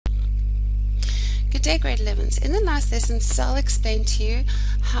Good day, grade 11s. In the last lesson, Sal explained to you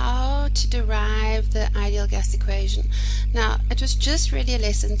how to derive the ideal gas equation. Now, it was just really a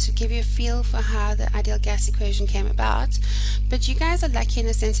lesson to give you a feel for how the ideal gas equation came about, but you guys are lucky in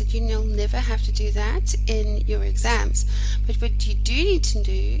the sense that you'll never have to do that in your exams. But what you do need to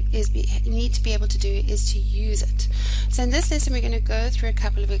do is to use it. So in this lesson, we're going to go through a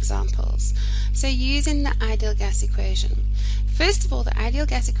couple of examples. So using the ideal gas equation. First of all, the ideal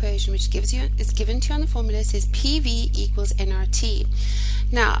gas equation, which is given to you on the formula, says PV equals nRT.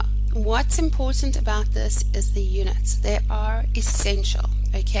 Now, what's important about this is the units. They are essential.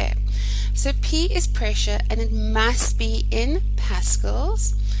 Okay, so P is pressure and it must be in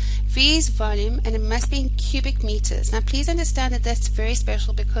pascals. V is volume and it must be in cubic meters. Now please understand that that's very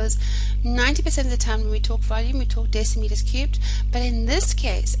special because 90% of the time when we talk volume we talk decimeters cubed, but in this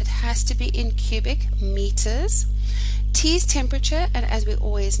case it has to be in cubic meters. T is temperature, and as we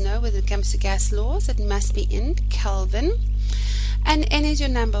always know when it comes to gas laws, it must be in Kelvin. And N is your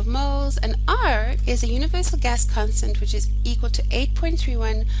number of moles, and R is a universal gas constant which is equal to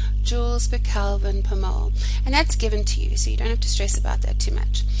 8.31 joules per Kelvin per mole. And that's given to you, so you don't have to stress about that too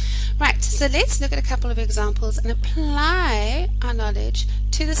much. Right, so let's look at a couple of examples and apply our knowledge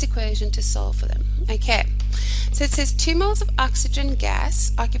to this equation to solve for them. Okay, so it says 2 moles of oxygen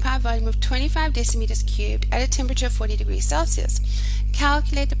gas occupy a volume of 25 decimeters cubed at a temperature of 40 degrees Celsius.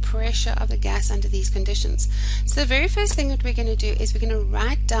 Calculate the pressure of the gas under these conditions. So the very first thing that we're going to do is we're going to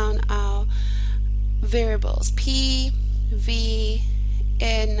write down our variables P, V,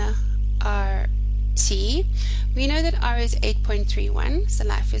 N, R, T. We know that R is 8.31, so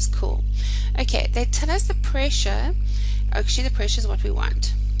life is cool. Okay, they tell us the pressure. Actually, the pressure is what we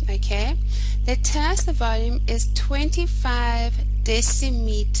want. Okay, they tell us the volume is 25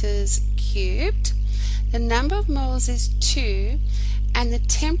 decimeters cubed. The number of moles is 2. And the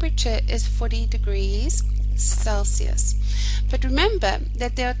temperature is 40 degrees Celsius. But remember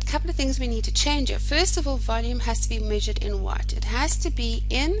that there are a couple of things we need to change here. First of all, volume has to be measured in what? It has to be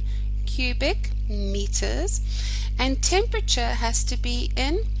in cubic meters, and temperature has to be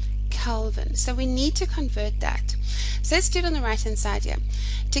in Kelvin. So we need to convert that. So let's do it on the right hand side here.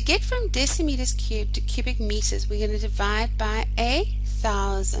 To get from decimeters cubed to cubic meters, we're going to divide by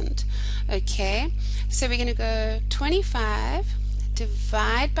 1,000. Okay, so we're going to go 25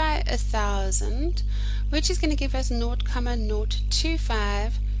 divide by 1,000, which is going to give us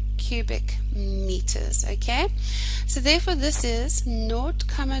 0.025 cubic meters. Okay, so therefore this is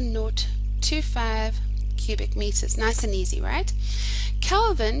 0.025 cubic meters. Nice and easy, right?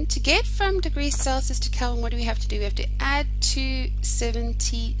 Kelvin, to get from degrees Celsius to Kelvin, what do we have to do? We have to add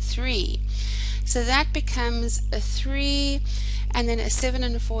 273. So that becomes a 3, and then a 7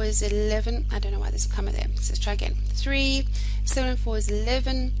 and a 4 is 11. I don't know why there's a comma there. So let's try again. 3, 7 and 4 is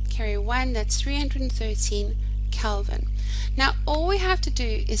 11. Carry 1, that's 313 Kelvin. Now all we have to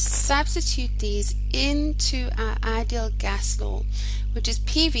do is substitute these into our ideal gas law, which is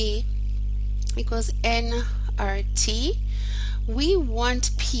PV equals nRT. We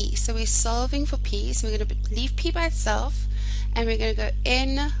want P, so we're solving for P. So we're going to leave P by itself, and we're going to go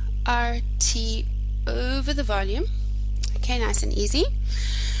nRT over the volume. Okay, nice and easy.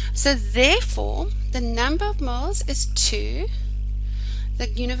 So therefore, the number of moles is 2. The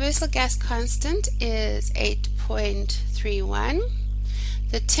universal gas constant is 8.31.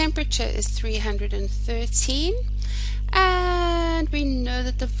 The temperature is 313. And we know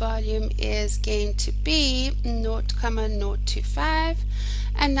that the volume is going to be 0.025.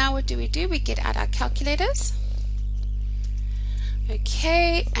 And now what do? We get out our calculators.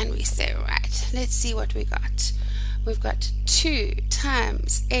 Okay, and we say, right, let's see what we got. We've got 2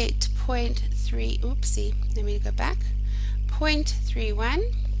 times 8.3, oopsie, let me go back,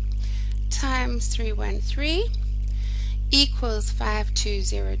 0.31 times 313 equals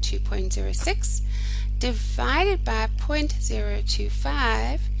 5202.06 divided by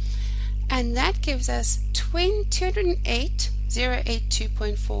 0.025, and that gives us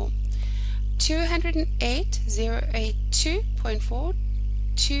 208,082.4. 208,082.4,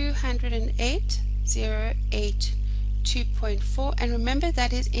 208,082.4, and remember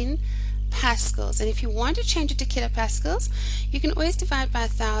that is in pascals. And if you want to change it to kilopascals, you can always divide by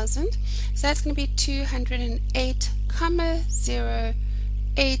 1,000. So that's going to be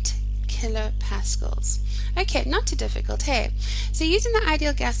 208,08 kilopascals. Okay, not too difficult, hey? So using the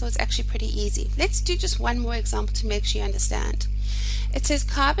ideal gas law is actually pretty easy. Let's do just one more example to make sure you understand. It says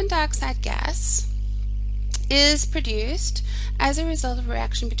carbon dioxide gas is produced as a result of a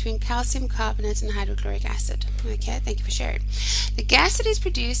reaction between calcium carbonate and hydrochloric acid. Okay, thank you for sharing. The gas that is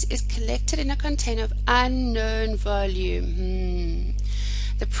produced is collected in a container of unknown volume.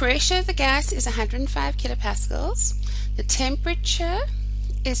 The pressure of the gas is 105 kilopascals. The temperature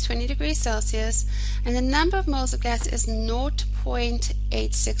is 20 degrees Celsius, and the number of moles of gas is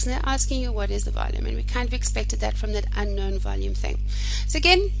 0.86. And they're asking you what is the volume, and we kind of expected that from that unknown volume thing. So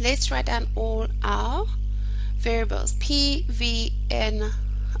again, let's write down all our variables: P, V, N,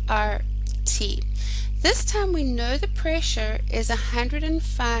 R, T. This time we know the pressure is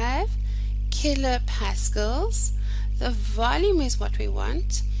 105 kilopascals. The volume is what we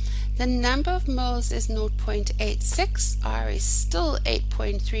want. The number of moles is 0.86. R is still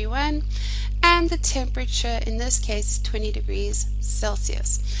 8.31. And the temperature in this case is 20 degrees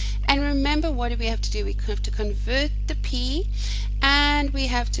Celsius. And remember, what do we have to do? We have to convert the P and we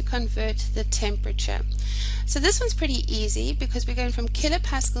have to convert the temperature. So this one's pretty easy because we're going from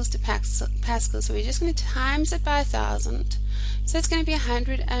kilopascals to pascals. So we're just going to times it by 1,000. So it's going to be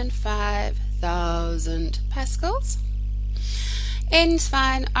 105,000 pascals. N is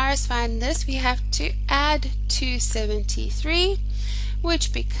fine, R is fine. This we have to add 273,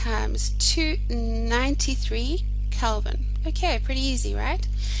 which becomes 293 Kelvin. Okay, pretty easy, right?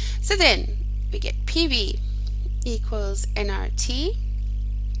 So then we get PV equals nRT,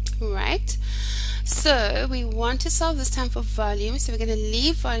 right? So we want to solve this time for volume, so we're going to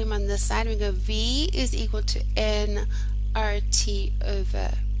leave volume on this side. We go V is equal to nRT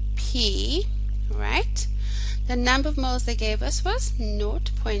over P, right? The number of moles they gave us was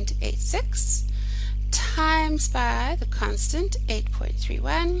 0.86 times by the constant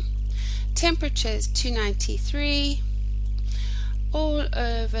 8.31. Temperature is 293 all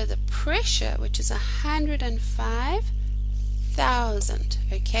over the pressure, which is 105,000.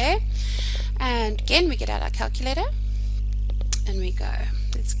 Okay, and again we get out our calculator and we go,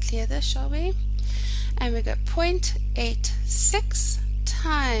 let's clear this, shall we? And we go 0.86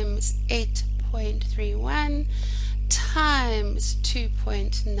 times 8.31 times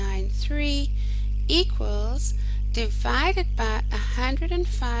 2.93 equals, divided by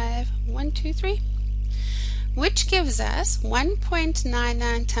 105,123, which gives us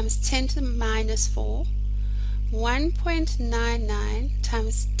 1.99 times 10 to the minus 4, 1.99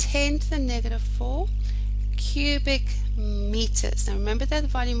 times 10 to the negative 4 cubic meters. Now remember that the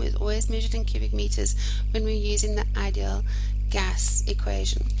volume is always measured in cubic meters when we're using the ideal gas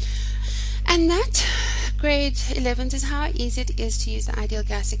equation. And that, grade 11, is how easy it is to use the ideal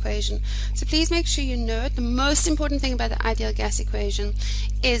gas equation. So please make sure you know it. The most important thing about the ideal gas equation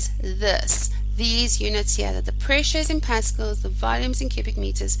is these units here, that the pressure is in pascals, the volume is in cubic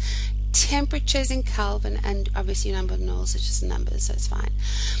meters, temperature is in Kelvin, and obviously number of moles is just numbers, so it's fine.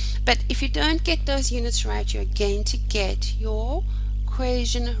 But if you don't get those units right, you're going to get your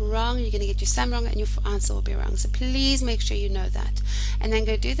equation wrong, you're going to get your sum wrong, and your answer will be wrong. So please make sure you know that. And then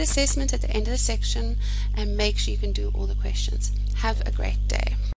go do the assessment at the end of the section and make sure you can do all the questions. Have a great day.